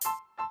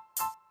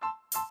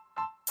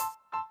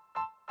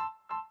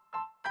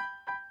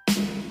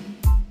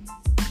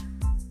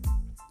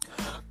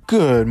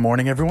Good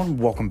morning, everyone.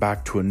 Welcome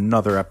back to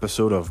another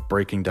episode of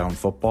Breaking Down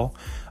Football.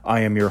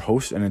 I am your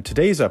host, and in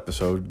today's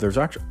episode,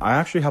 I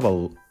actually have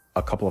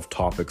a couple of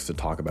topics to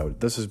talk about.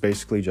 This is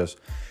basically just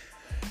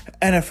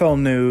NFL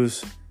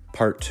news.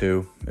 Part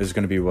 2 is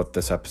going to be what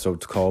this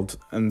episode's called,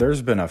 and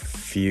there's been a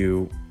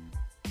few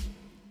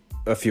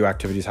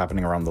activities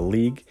happening around the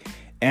league,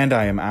 and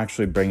I am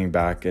actually bringing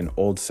back an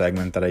old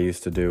segment that I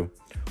used to do,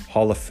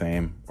 Hall of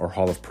Fame or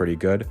Hall of Pretty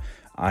Good.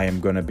 I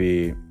am going to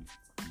be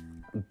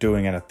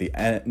doing it at the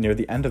end, near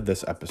the end of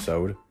this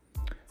episode.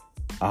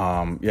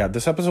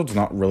 This episode's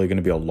not really going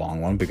to be a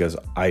long one because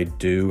I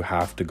do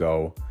have to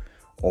go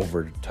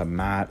over to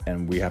Matt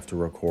and we have to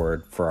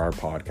record for our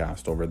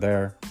podcast over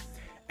there.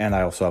 And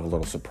I also have a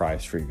little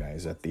surprise for you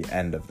guys at the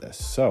end of this.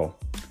 So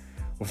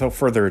without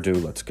further ado,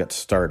 let's get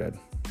started.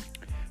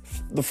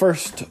 The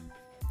first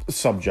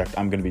subject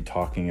I'm going to be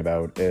talking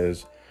about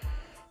is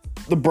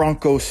the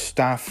Broncos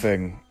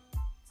staffing.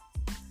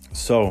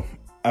 So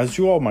as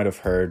you all might have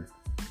heard,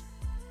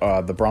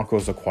 the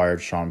Broncos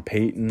acquired Sean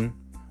Payton,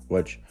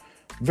 which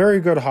very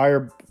good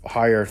hire.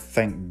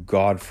 Thank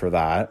God for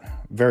that.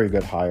 Very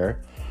good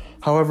hire.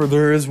 However,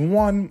 there is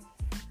one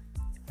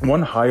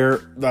hire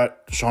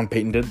that Sean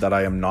Payton did that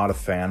I am not a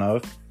fan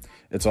of.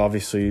 It's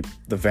obviously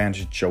the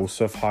Vance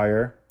Joseph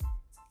hire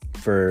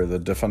for the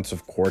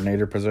defensive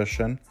coordinator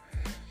position.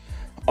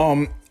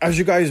 As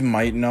you guys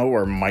might know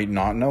or might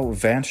not know,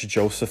 Vance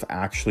Joseph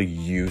actually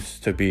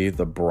used to be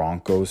the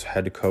Broncos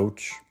head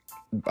coach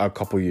a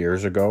couple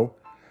years ago.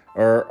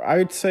 Or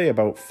I'd say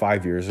about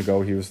 5 years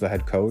ago, he was the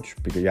head coach.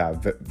 Because,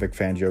 Vic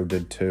Fangio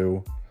did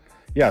too.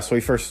 Yeah, so he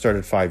first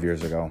started 5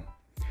 years ago.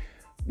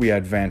 We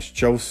had Vance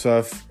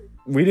Joseph.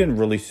 We didn't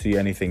really see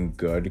anything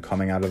good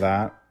coming out of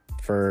that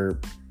for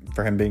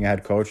him being a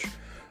head coach.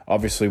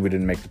 Obviously, we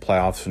didn't make the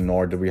playoffs,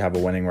 nor did we have a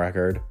winning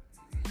record.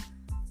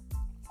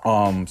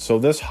 So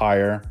this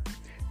hire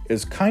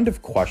is kind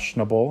of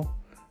questionable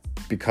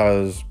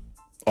because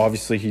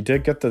obviously he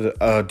did get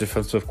the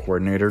defensive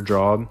coordinator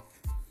job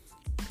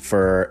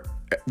for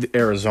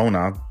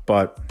Arizona,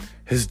 but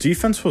his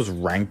defense was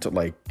ranked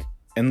like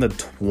in the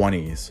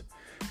 20s.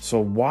 So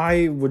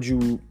why?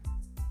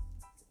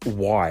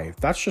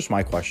 That's just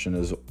my question,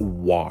 is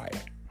why?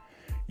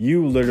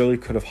 You literally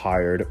could have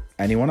hired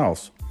anyone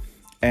else.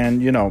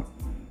 And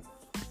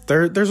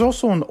there's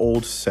also an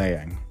old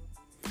saying.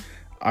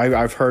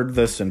 I've heard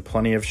this in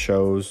plenty of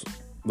shows.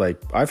 Like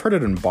I've heard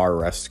it in Bar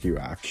Rescue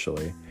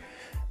actually.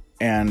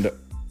 And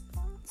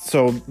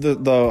so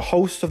the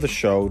host of the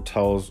show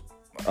tells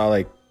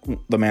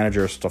the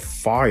managers to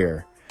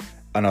fire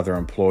another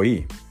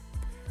employee.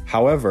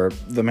 However,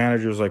 the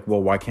manager's like,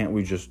 well, why can't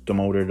we just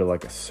demote her to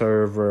like a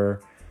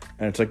server?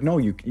 And it's like, no,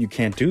 you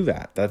can't do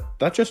that.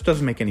 That just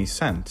doesn't make any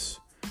sense.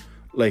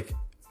 Like,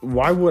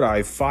 why would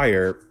I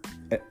fire?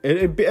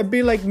 It'd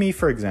be like me,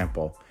 for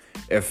example,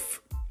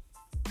 if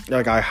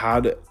like I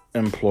had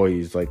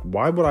employees, like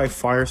why would I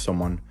fire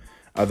someone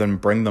and then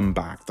bring them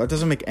back? That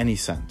doesn't make any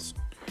sense.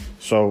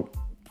 So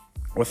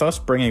with us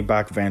bringing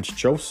back Vance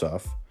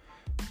Joseph,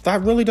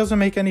 that really doesn't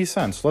make any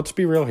sense. Let's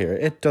be real here.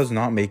 It does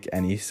not make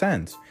any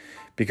sense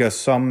because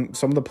some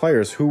of the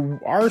players who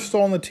are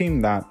still on the team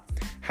that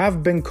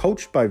have been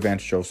coached by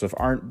Vance Joseph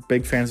aren't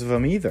big fans of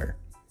him either,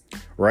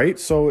 right?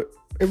 So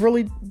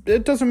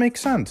it doesn't make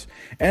sense.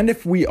 And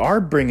if we are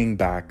bringing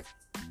back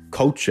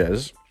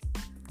coaches,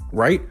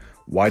 right,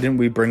 why didn't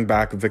we bring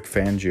back Vic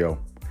Fangio?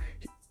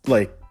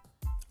 Vic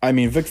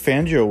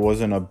Fangio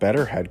wasn't a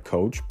better head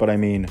coach, but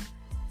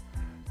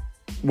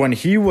when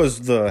he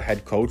was the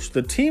head coach,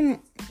 the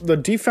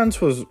defense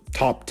was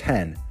top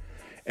 10.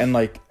 And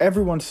like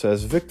everyone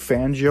says, Vic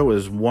Fangio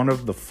is one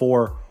of the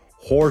 4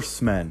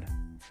 horsemen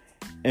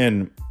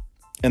in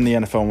the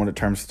NFL when it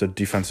comes to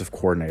defensive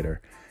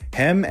coordinator.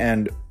 Him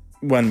and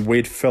when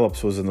Wade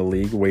Phillips was in the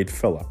league, Wade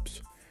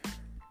Phillips.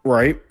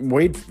 Right?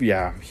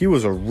 He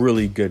was a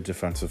really good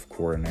defensive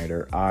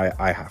coordinator,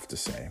 I have to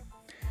say.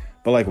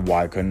 But like,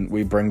 why couldn't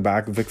we bring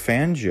back Vic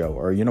Fangio?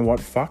 Or you know what?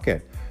 Fuck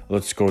it.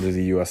 Let's go to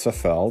the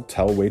USFL,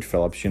 tell Wade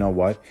Phillips, you know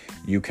what,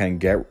 you can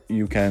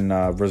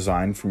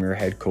resign from your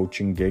head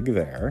coaching gig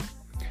there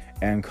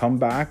and come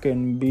back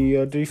and be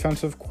a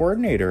defensive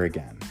coordinator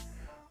again.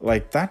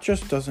 Like, that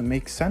just doesn't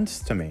make sense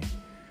to me.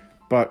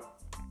 But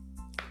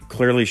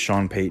clearly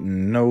Sean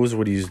Payton knows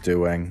what he's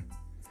doing.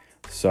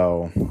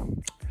 So,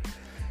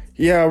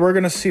 yeah, we're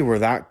going to see where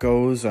that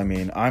goes.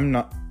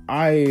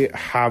 I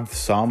have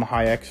some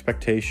high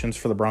expectations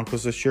for the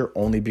Broncos this year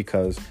only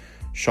because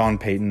Sean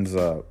Payton's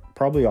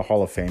probably a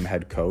Hall of Fame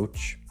head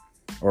coach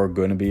or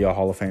going to be a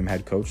Hall of Fame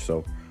head coach.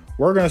 So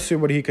we're going to see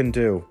what he can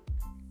do.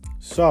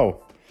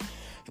 So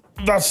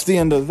that's the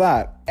end of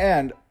that.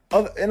 And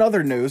in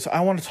other news,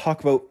 I want to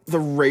talk about the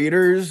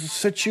Raiders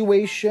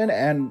situation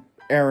and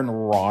Aaron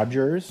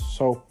Rodgers.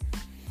 So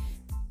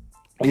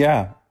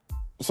yeah.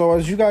 So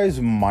as you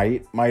guys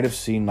might have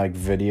seen like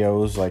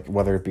videos, like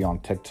whether it be on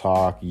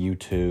TikTok,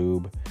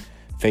 YouTube,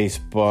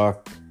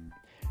 Facebook,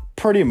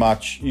 pretty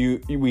much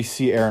we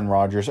see Aaron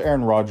Rodgers.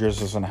 Aaron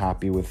Rodgers isn't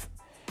happy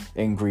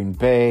in Green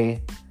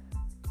Bay.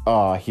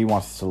 He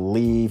wants to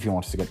leave. He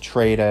wants to get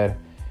traded.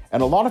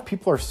 And a lot of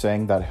people are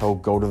saying that he'll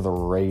go to the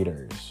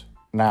Raiders.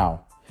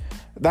 Now,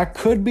 that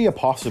could be a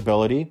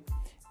possibility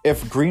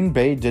if Green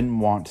Bay didn't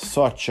want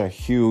such a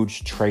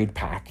huge trade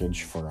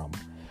package for him.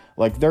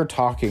 Like, they're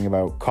talking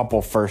about a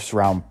couple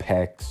first-round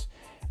picks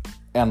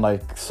and,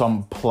 like,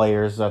 some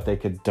players that they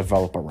could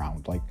develop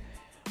around. Like,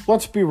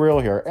 let's be real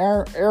here.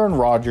 Aaron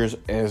Rodgers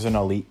is an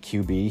elite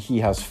QB. He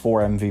has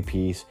 4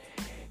 MVPs.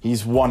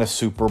 He's won a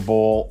Super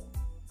Bowl.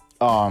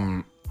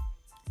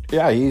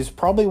 Yeah, he's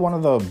probably one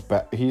of the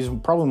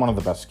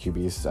best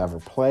QBs to ever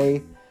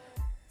play.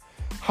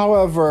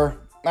 However,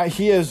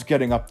 he is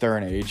getting up there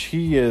in age.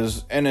 He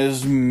is in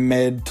his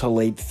mid to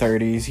late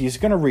 30s. He's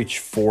going to reach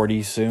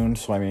 40 soon.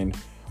 So, I mean,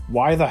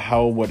 why the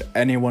hell would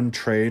anyone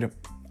trade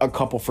a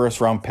couple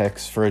first-round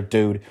picks for a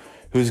dude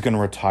who's going to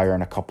retire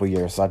in a couple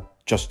years? That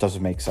just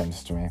doesn't make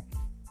sense to me.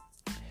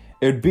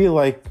 It'd be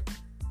like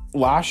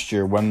last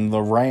year when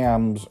the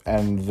Rams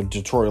and the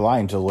Detroit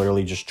Lions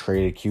literally just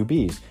traded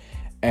QBs.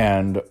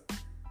 And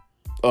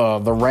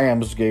the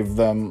Rams gave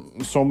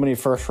them so many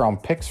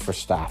first-round picks for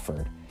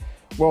Stafford.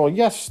 Well,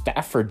 yes,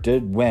 Stafford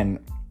did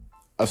win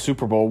a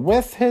Super Bowl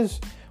with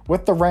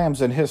the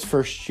Rams in his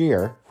first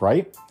year,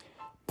 right?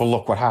 But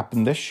look what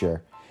happened this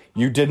year.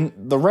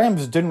 The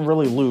Rams didn't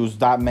really lose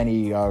that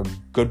many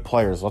good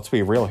players. Let's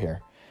be real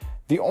here.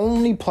 The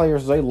only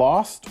players they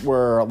lost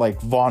were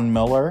like Von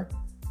Miller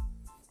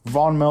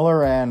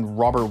and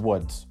Robert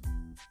Woods.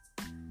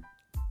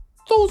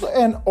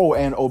 And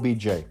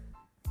OBJ.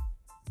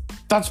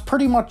 That's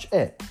pretty much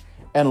it.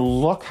 And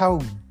look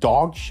how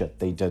dog shit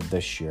they did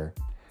this year.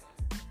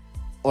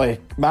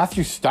 Like,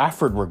 Matthew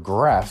Stafford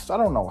regressed. I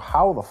don't know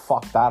how the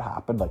fuck that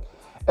happened. Like,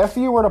 if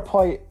you were to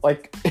play,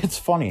 like, it's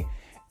funny.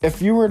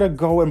 If you were to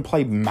go and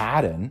play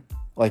Madden,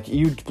 like,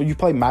 you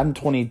play Madden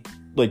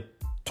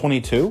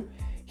 22,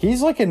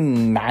 he's like a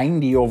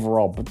 90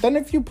 overall. But then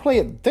if you play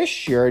it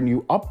this year and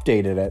you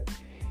updated it,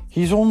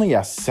 he's only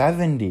a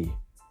 70.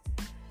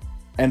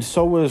 And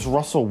so is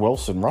Russell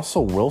Wilson.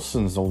 Russell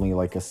Wilson's only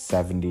like a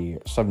 70,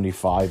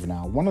 75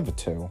 now. One of the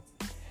two.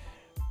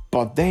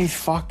 But they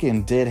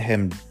fucking did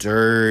him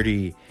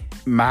dirty.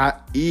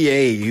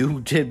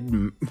 You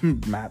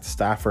did Matt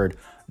Stafford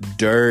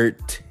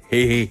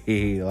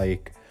dirty.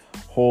 Like,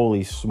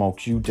 holy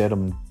smokes, you did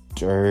him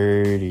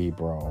dirty,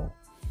 bro.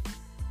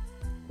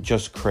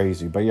 Just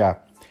crazy. But yeah,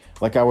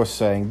 like I was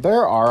saying,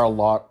 there are a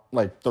lot,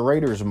 like, the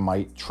Raiders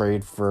might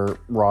trade for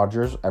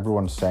Rodgers.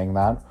 Everyone's saying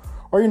that.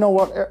 Or you know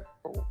what?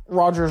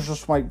 Rodgers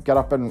just might get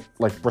up and,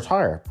 like,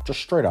 retire. Just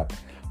straight up.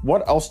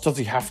 What else does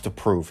he have to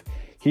prove?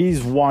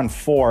 He's won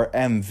 4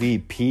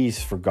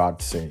 MVPs, for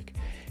God's sake.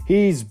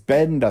 He's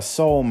been to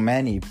so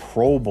many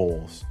Pro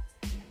Bowls.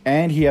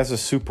 And he has a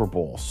Super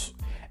Bowl.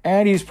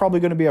 And he's probably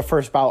going to be a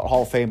first ballot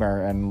Hall of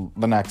Famer in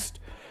the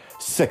next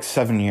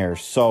 6-7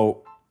 years.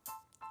 So,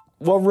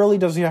 what really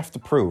does he have to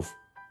prove?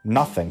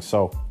 Nothing.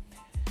 So,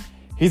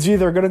 he's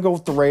either going to go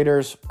with the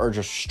Raiders or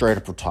just straight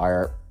up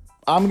retire.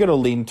 I'm going to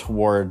lean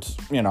towards,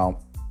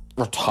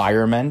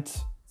 retirement.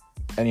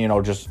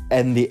 And, just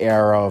end the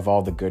era of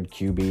all the good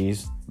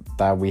QBs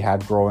that we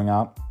had growing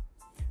up.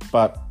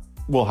 But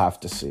we'll have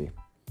to see.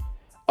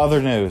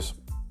 Other news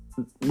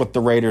with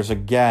the Raiders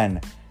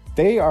again,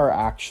 they are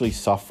actually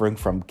suffering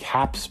from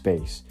cap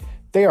space.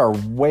 They are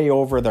way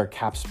over their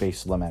cap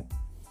space limit.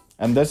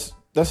 And this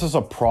is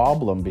a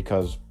problem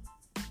because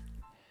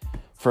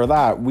for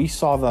that, we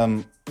saw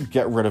them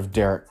get rid of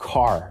Derek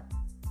Carr.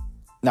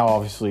 Now,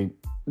 obviously,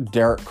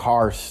 Derek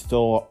Carr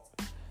still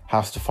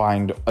has to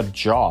find a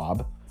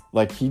job.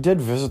 Like, he did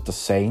visit the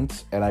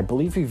Saints, and I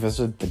believe he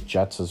visited the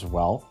Jets as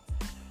well.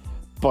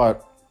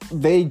 But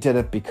they did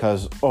it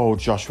because,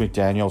 Josh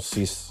McDaniels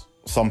sees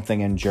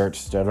something in Jarrett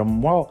Stidham.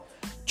 Well,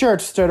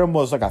 Jarrett Stidham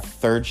was like a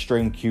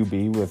third-string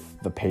QB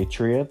with the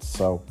Patriots,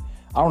 so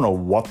I don't know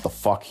what the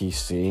fuck he's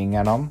seeing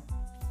in him.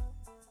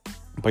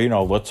 But,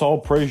 let's all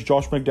praise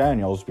Josh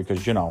McDaniels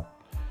because,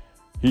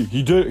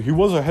 he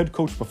was a head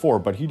coach before,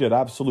 but he did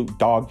absolute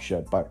dog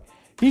shit. But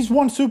he's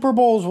won Super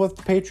Bowls with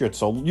the Patriots,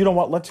 so you know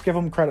what? Let's give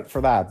him credit for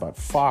that. But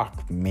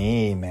fuck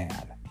me,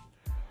 man.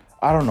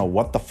 I don't know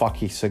what the fuck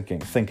he's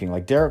thinking.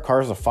 Like, Derek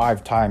Carr's a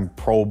 5-time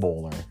Pro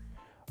Bowler.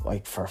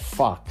 Like, for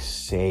fuck's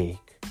sake.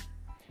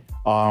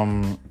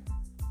 Yeah,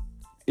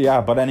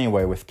 but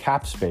anyway, with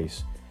cap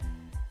space,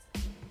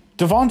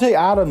 Davante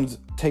Adams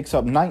takes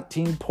up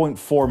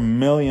 $19.4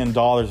 million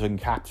in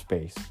cap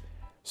space.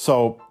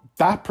 So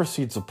that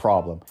precedes a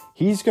problem.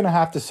 He's going to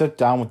have to sit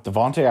down with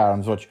Davante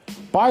Adams, which,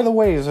 by the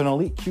way, is an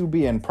elite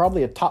QB and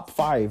probably a top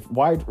 5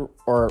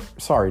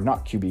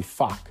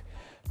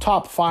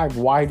 top 5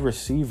 wide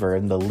receiver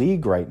in the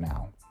league right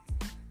now.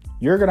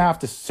 You're going to have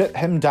to sit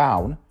him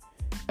down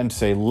and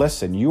say,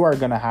 listen, you are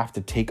going to have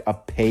to take a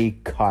pay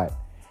cut.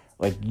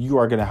 Like, you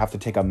are going to have to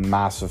take a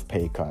massive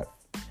pay cut.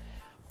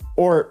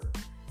 Or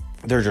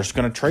they're just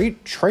going to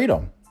trade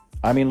him.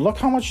 I mean, look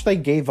how much they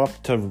gave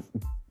up to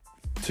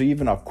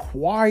even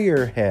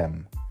acquire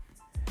him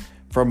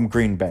from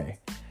Green Bay.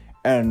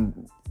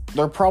 And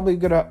they're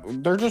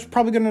just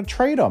probably gonna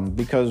trade him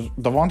because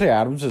Davante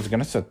Adams is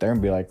gonna sit there and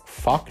be like,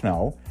 fuck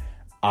no.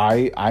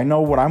 I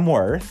know what I'm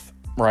worth,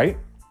 right?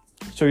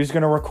 So he's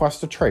going to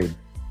request a trade.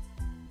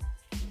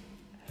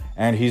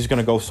 And he's going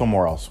to go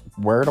somewhere else.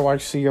 Where do I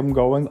see him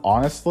going?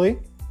 Honestly,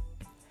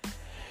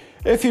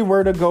 if he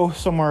were to go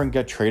somewhere and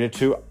get traded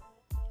to,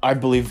 I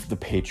believe the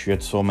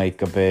Patriots will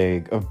make a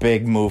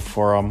big move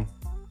for him.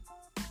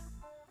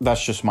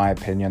 That's just my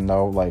opinion,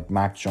 though. Like,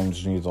 Mac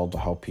Jones needs all the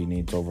help he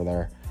needs over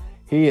there.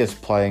 He is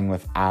playing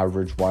with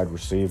average wide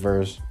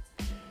receivers.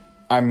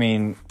 I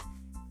mean,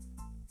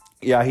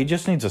 yeah, he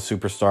just needs a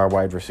superstar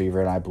wide receiver,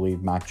 and I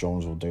believe Mac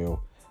Jones will do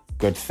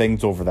good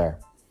things over there.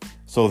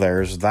 So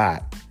there's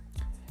that.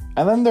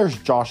 And then there's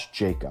Josh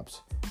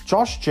Jacobs.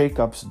 Josh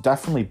Jacobs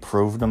definitely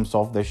proved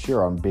himself this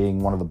year on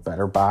being one of the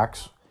better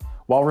backs,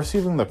 while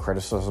receiving the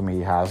criticism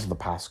he has the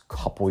past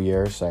couple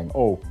years, saying,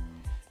 oh,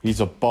 he's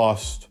a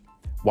bust.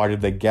 Why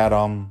did they get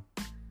him?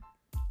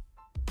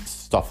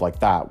 Stuff like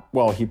that.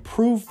 Well, he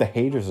proved the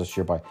haters this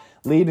year by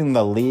leading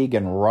the league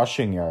in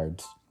rushing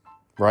yards,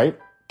 right?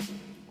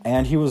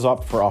 And he was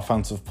up for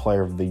Offensive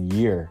Player of the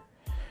Year.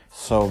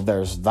 So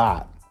there's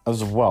that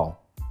as well.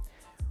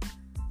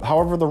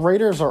 However, the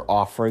Raiders are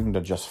offering to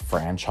just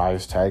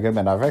franchise tag him,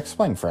 and I've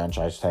explained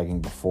franchise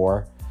tagging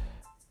before.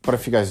 But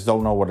if you guys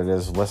don't know what it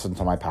is, listen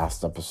to my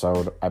past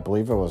episode. I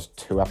believe it was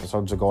 2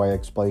 episodes ago I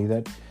explained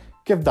it.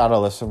 Give that a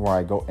listen where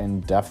I go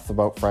in depth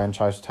about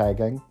franchise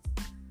tagging.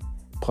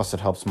 Plus, it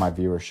helps my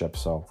viewership,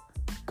 so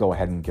go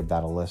ahead and give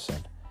that a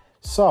listen.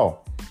 So,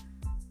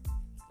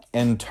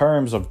 in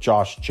terms of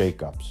Josh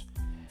Jacobs,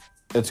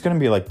 it's going to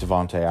be like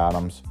Devontae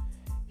Adams.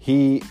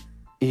 He's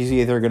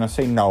either going to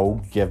say,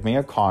 no, give me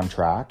a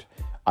contract,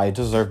 I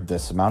deserve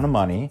this amount of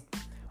money,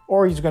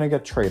 or he's going to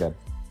get traded.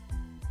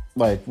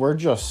 Like, we're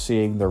just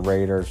seeing the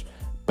Raiders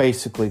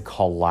basically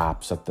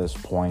collapse at this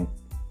point.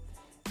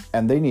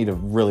 And they need to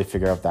really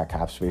figure out that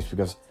cap space,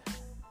 because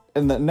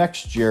in the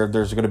next year,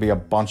 there's going to be a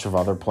bunch of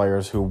other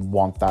players who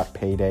want that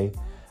payday.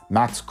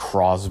 Max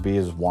Crosby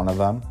is one of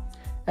them,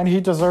 and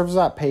he deserves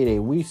that payday.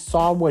 We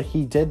saw what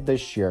he did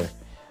this year.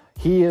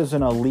 He is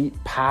an elite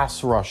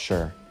pass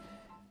rusher.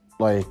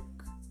 Like,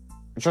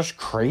 just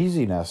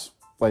craziness.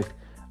 Like,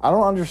 I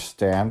don't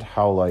understand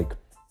how, like,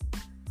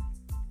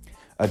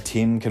 a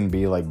team can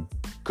be, like,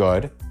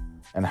 good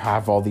and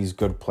have all these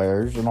good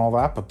players and all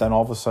that, but then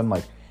all of a sudden,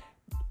 like,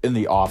 in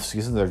the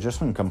offseason, they're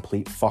just in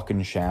complete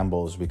fucking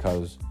shambles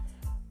because,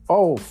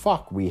 oh,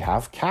 fuck, we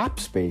have cap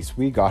space.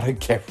 We gotta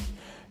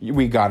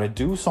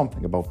do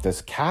something about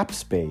this cap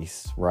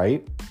space,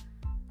 right?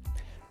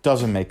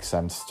 Doesn't make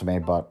sense to me,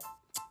 but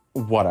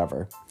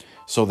whatever.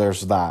 So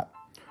there's that.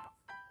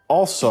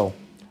 Also,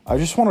 I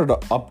just wanted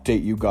to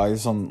update you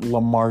guys on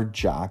Lamar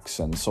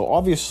Jackson. So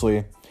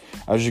obviously,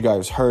 as you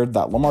guys heard,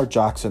 that Lamar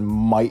Jackson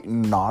might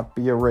not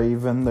be a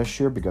Raven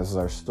this year because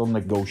they're still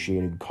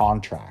negotiating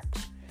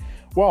contracts.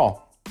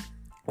 Well,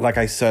 like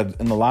I said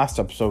in the last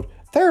episode,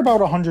 they're about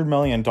 $100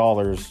 million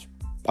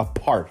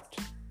apart,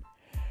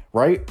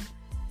 right?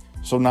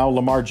 So now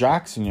Lamar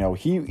Jackson,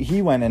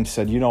 he went and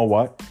said, you know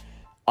what?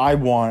 I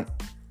want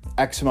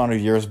X amount of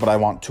years, but I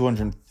want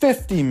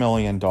 $250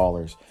 million.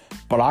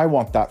 But I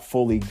want that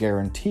fully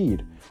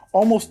guaranteed.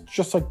 Almost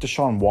just like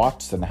Deshaun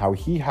Watson, how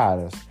he had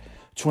us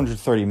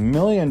 $230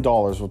 million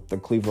with the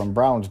Cleveland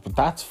Browns, but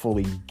that's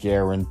fully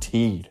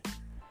guaranteed.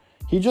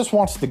 He just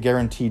wants the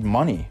guaranteed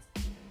money.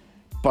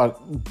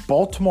 But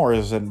Baltimore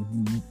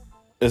isn't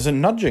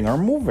nudging or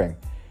moving.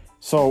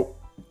 So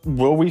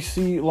will we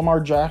see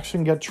Lamar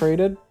Jackson get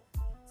traded?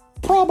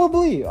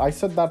 Probably. I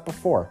said that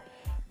before.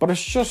 But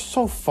it's just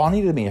so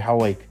funny to me how,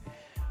 like,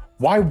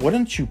 why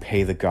wouldn't you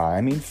pay the guy?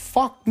 I mean,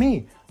 fuck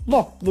me.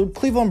 Look, the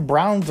Cleveland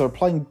Browns are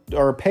paying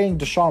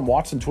Deshaun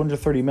Watson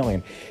 $230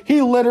 million.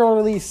 He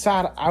literally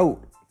sat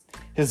out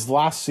his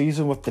last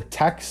season with the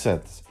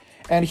Texans,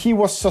 and he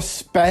was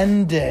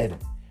suspended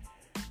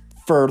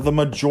for the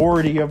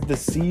majority of the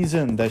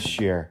season this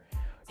year.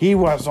 He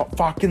was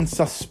fucking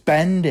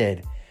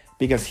suspended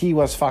because he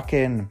was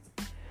fucking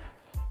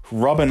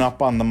rubbing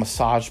up on the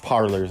massage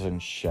parlors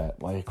and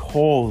shit. Like,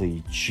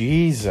 holy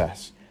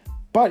Jesus.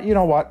 But you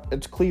know what?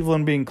 It's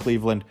Cleveland being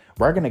Cleveland.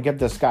 We're going to give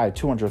this guy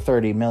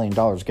 $230 million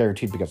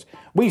guaranteed because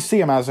we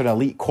see him as an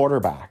elite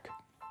quarterback.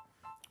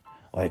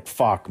 Like,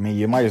 fuck me.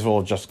 You might as well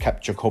have just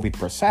kept Jacoby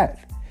Brissett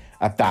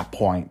at that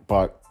point.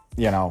 But,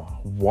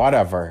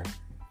 whatever.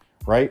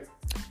 Right?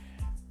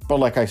 But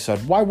like I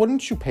said, why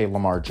wouldn't you pay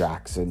Lamar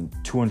Jackson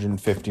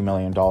 $250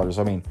 million?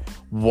 I mean,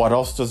 what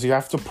else does he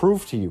have to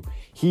prove to you?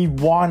 He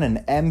won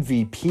an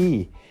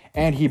MVP,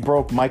 and he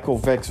broke Michael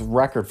Vick's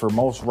record for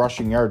most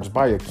rushing yards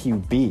by a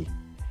QB.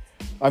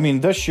 I mean,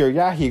 this year,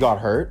 yeah, he got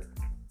hurt.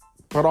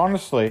 But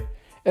honestly,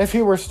 if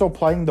he were still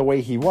playing the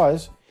way he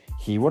was,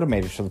 he would have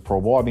made it to the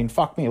Pro Bowl. I mean,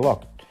 fuck me,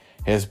 look.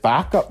 His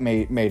backup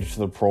made it to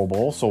the Pro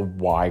Bowl, so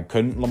why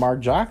couldn't Lamar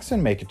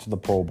Jackson make it to the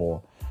Pro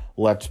Bowl?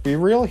 Let's be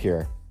real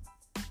here.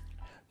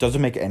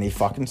 Doesn't make any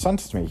fucking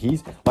sense to me.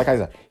 Like I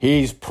said,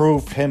 he's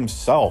proved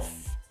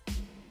himself.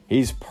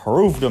 He's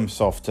proved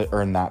himself to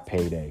earn that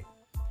payday.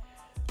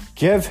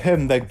 Give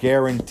him the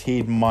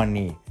guaranteed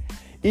money.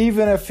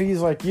 Even if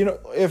he's like,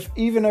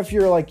 even if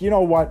you're like, you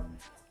know what?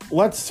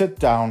 Let's sit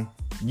down.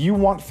 You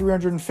want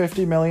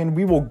 350 million?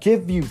 We will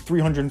give you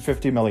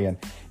 350 million.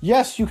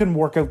 Yes, you can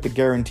work out the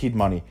guaranteed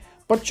money,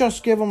 but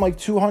just give him like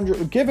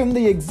 200. Give him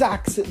the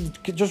exact.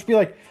 Just be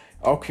like,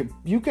 okay,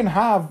 you can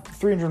have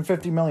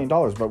 $350 million,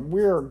 but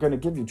we're going to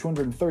give you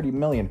 230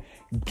 million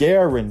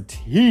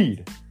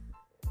guaranteed.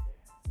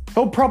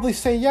 He'll probably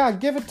say, yeah,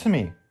 give it to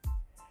me.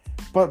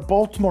 But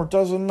Baltimore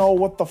doesn't know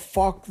what the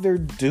fuck they're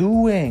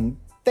doing.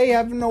 They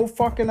have no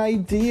fucking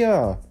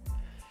idea.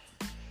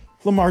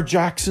 Lamar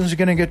Jackson's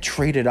going to get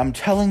traded. I'm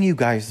telling you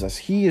guys this.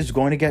 He is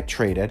going to get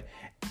traded.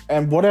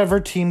 And whatever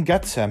team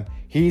gets him,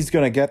 he's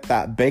going to get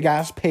that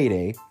big-ass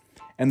payday.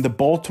 And the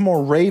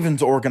Baltimore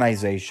Ravens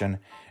organization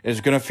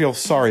is going to feel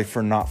sorry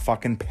for not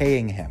fucking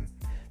paying him.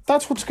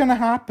 That's what's going to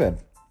happen.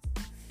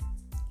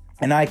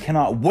 And I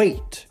cannot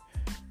wait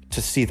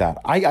to see that.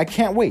 I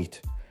can't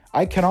wait.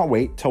 I cannot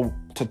wait to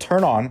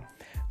turn on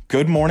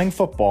Good Morning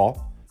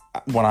Football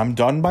when I'm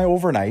done my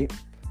overnight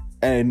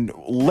and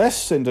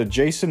listen to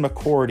Jason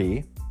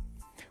McCourty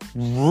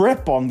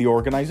rip on the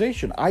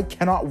organization. I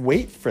cannot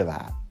wait for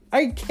that.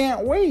 I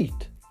can't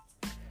wait.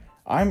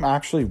 I'm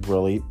actually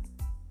really...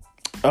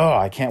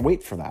 I can't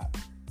wait for that.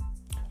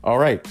 All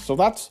right, so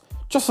that's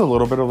just a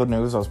little bit of the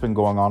news that's been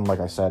going on. Like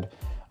I said,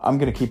 I'm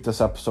going to keep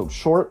this episode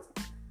short.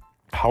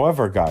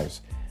 However, guys,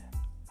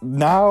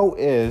 now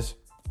is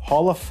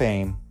Hall of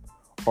Fame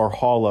or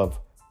Hall of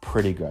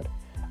Pretty Good.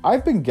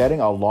 I've been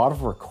getting a lot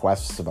of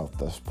requests about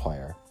this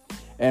player.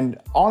 And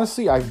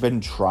honestly, I've been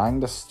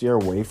trying to steer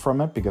away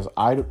from it because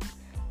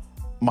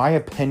my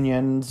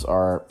opinions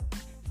are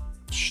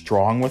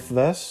strong with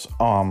this.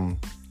 But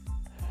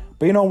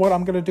you know what?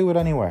 I'm going to do it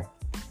anyway.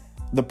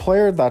 The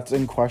player that's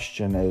in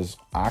question is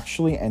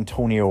actually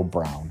Antonio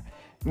Brown.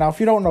 Now, if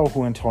you don't know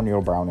who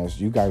Antonio Brown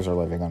is, you guys are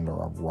living under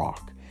a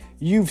rock.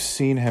 You've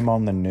seen him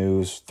on the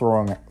news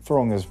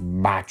throwing his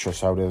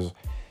mattress out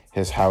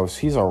his house.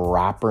 He's a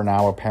rapper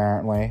now,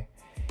 apparently.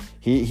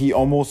 He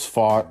almost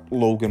fought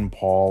Logan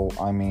Paul.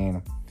 I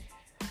mean,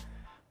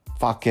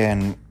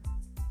 fucking,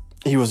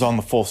 he was on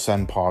the Full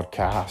Send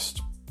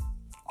podcast.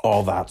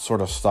 All that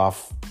sort of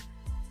stuff.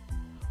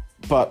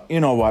 But you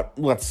know what?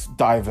 Let's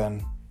dive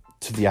in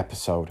to the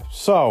episode.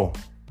 So,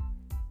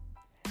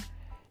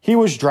 he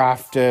was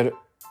drafted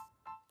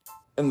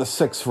in the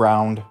 6th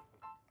round.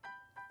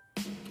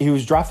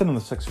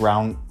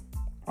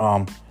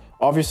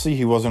 Obviously,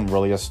 he wasn't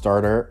really a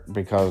starter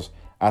because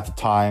at the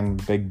time,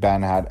 Big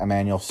Ben had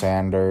Emmanuel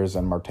Sanders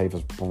and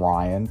Martavis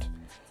Bryant.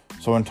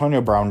 So Antonio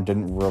Brown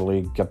didn't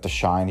really get the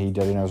shine he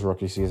did in his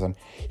rookie season.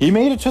 He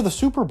made it to the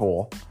Super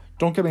Bowl.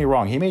 Don't get me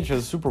wrong. He made it to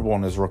the Super Bowl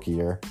in his rookie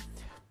year.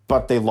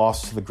 But they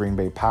lost to the Green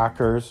Bay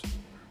Packers.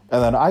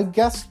 And then I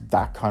guess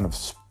that kind of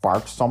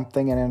sparked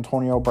something in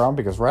Antonio Brown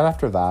because right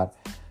after that,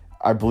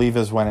 I believe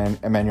is when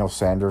Emmanuel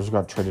Sanders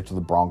got traded to the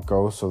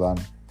Broncos. So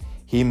then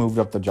he moved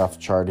up the depth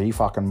chart. He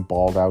fucking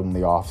balled out in the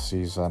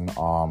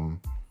offseason.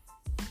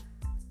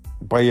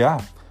 But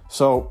yeah,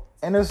 so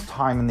in his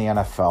time in the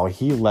NFL,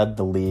 he led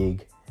the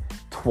league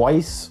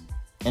twice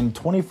in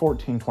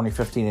 2014,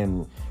 2015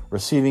 in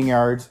receiving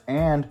yards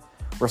and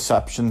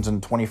receptions in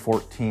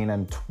 2014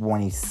 and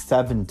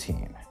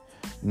 2017.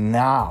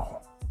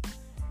 Now,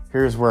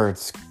 here's where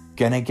it's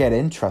going to get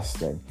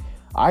interesting.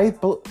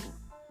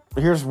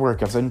 Here's where it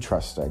gets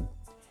interesting.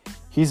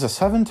 He's a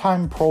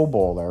 7-time Pro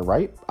Bowler,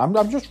 right? I'm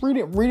just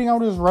reading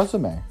out his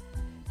resume.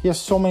 He has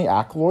so many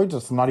accolades,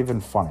 it's not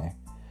even funny.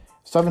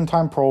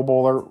 7-time Pro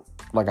Bowler,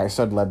 like I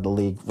said, led the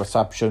league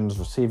receptions,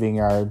 receiving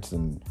yards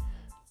in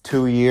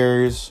 2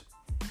 years.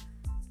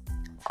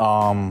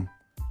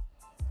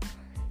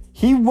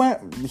 He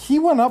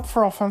went up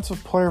for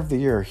Offensive Player of the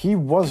Year. He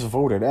was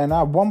voted, and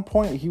at one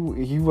point he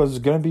was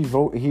gonna be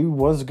he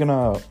was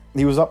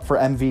up for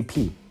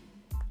MVP.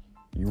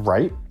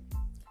 Right?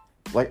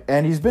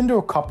 And he's been to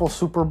a couple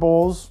Super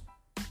Bowls.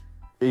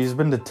 He's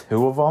been to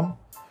 2 of them.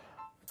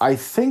 I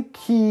think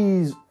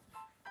he's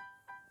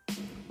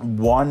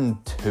won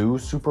 2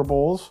 Super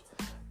Bowls,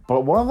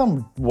 but one of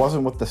them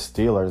wasn't with the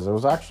Steelers. It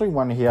was actually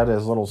when he had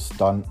his little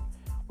stunt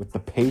with the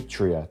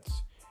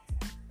Patriots.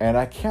 And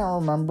I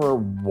can't remember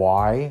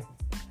why,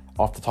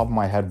 off the top of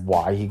my head,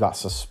 why he got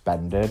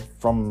suspended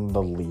from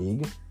the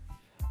league.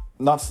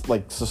 Not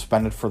like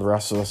suspended for the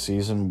rest of the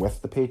season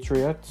with the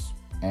Patriots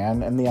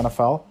and in the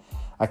NFL.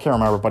 I can't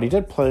remember, but he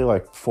did play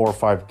like 4 or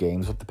 5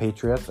 games with the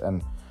Patriots.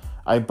 And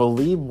I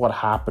believe what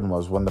happened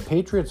was when the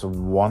Patriots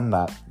won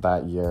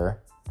that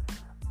year,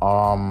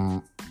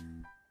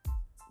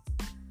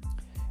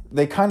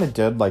 they kind of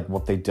did like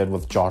what they did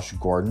with Josh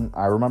Gordon.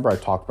 I remember I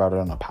talked about it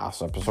in a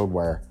past episode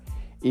where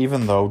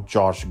even though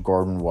Josh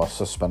Gordon was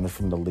suspended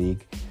from the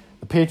league,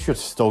 the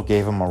Patriots still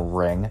gave him a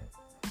ring.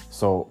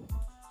 So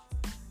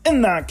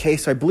in that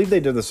case, I believe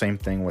they did the same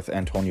thing with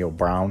Antonio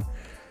Brown.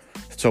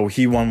 So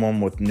he won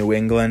one with New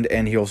England,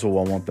 and he also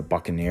won one with the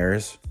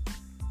Buccaneers.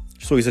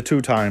 So he's a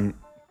 2-time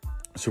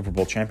Super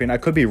Bowl champion. I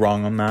could be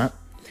wrong on that.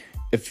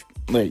 If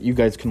you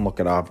guys can look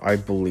it up, I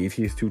believe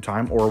he's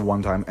 2-time or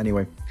 1-time.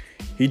 Anyway,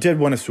 he did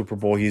win a Super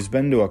Bowl. He's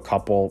been to a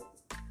couple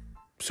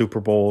Super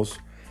Bowls.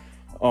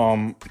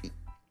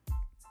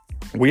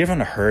 We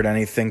haven't heard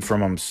anything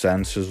from him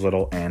since his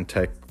little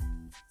antic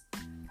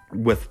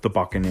with the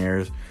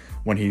Buccaneers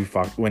when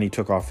he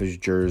took off his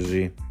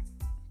jersey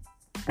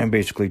and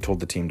basically told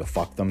the team to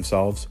fuck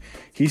themselves.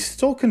 He's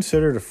still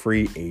considered a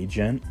free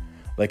agent.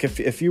 Like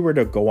if you were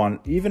to go on,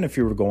 even if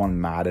you were to go on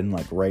Madden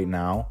like right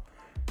now,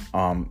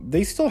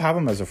 they still have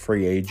him as a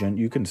free agent.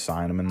 You can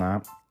sign him in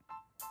that.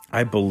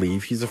 I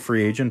believe he's a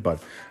free agent,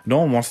 but no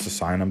one wants to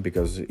sign him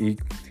because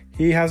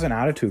he has an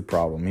attitude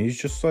problem. He's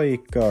just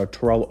like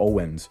Terrell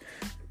Owens.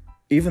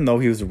 Even though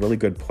he was a really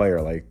good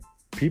player, like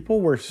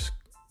people were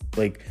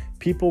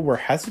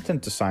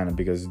hesitant to sign him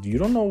because you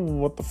don't know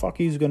what the fuck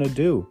he's gonna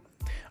do.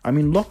 I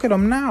mean, look at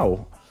him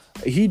now.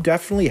 He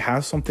definitely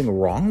has something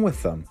wrong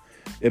with him.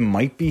 It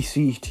might be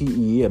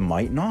CTE, it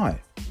might not.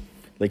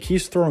 Like,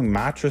 he's throwing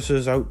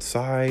mattresses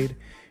outside.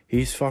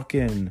 He's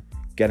fucking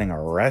getting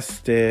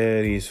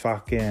arrested. He's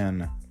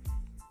fucking...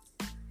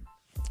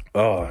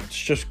 Oh, it's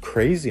just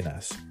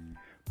craziness.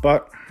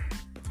 But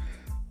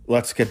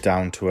let's get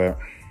down to it.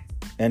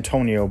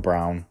 Antonio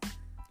Brown.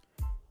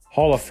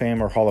 Hall of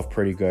Fame or Hall of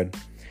Pretty Good.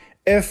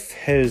 If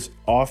his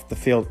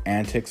off-the-field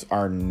antics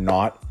are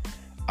not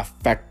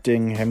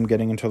affecting him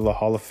getting into the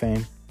Hall of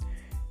Fame,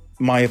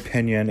 my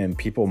opinion, and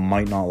people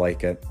might not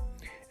like it,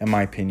 in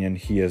my opinion,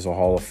 he is a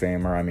Hall of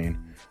Famer. I mean,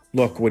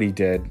 look what he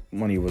did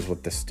when he was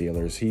with the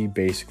Steelers. He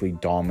basically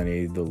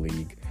dominated the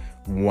league.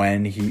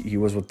 When he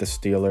was with the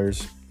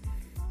Steelers,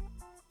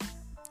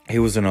 he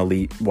was an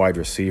elite wide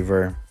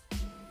receiver.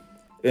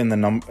 And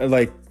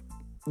the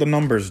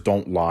numbers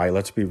don't lie.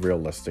 Let's be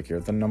realistic here.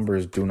 The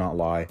numbers do not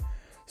lie.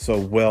 So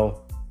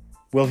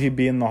will he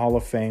be in the Hall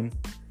of Fame?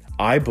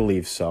 I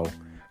believe so.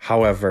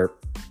 However,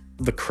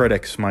 the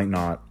critics might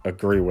not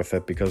agree with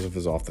it because of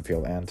his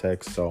off-the-field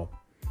antics. So,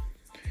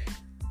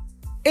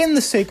 in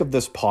the sake of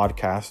this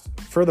podcast,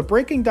 for the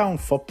Breaking Down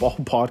Football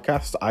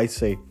podcast, I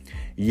say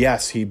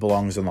yes, he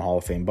belongs in the Hall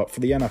of Fame. But for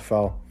the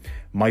NFL,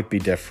 might be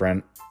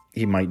different.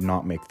 He might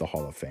not make the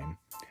Hall of Fame.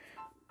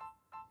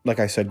 Like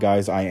I said,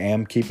 guys, I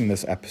am keeping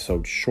this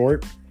episode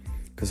short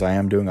because I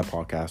am doing a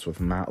podcast with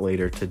Matt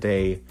later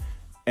today.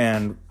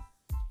 And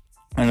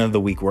end of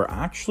the week, we're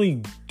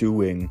actually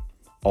doing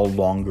a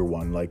longer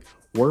one. Like,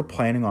 we're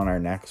planning on our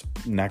next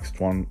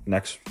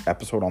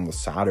episode on the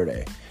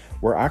Saturday.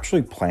 We're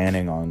actually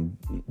planning on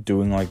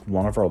doing like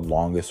one of our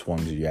longest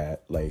ones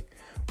yet. Like,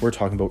 we're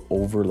talking about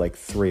over like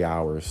 3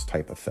 hours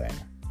type of thing.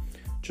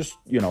 Just,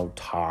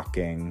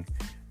 talking,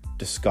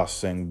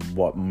 discussing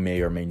what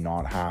may or may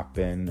not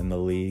happen in the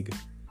league,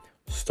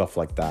 stuff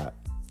like that.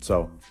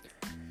 So,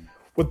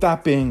 with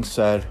that being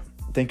said,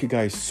 thank you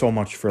guys so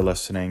much for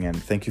listening,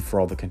 and thank you for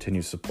all the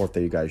continued support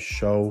that you guys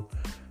show.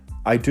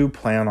 I do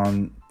plan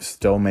on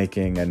still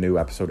making a new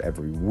episode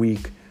every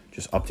week,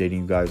 just updating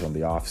you guys on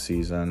the off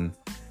season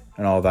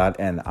and all that.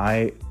 And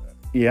other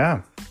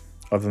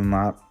than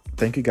that,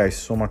 thank you guys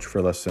so much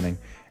for listening,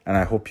 and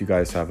I hope you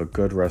guys have a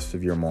good rest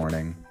of your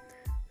morning.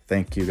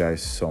 Thank you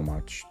guys so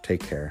much. Take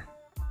care.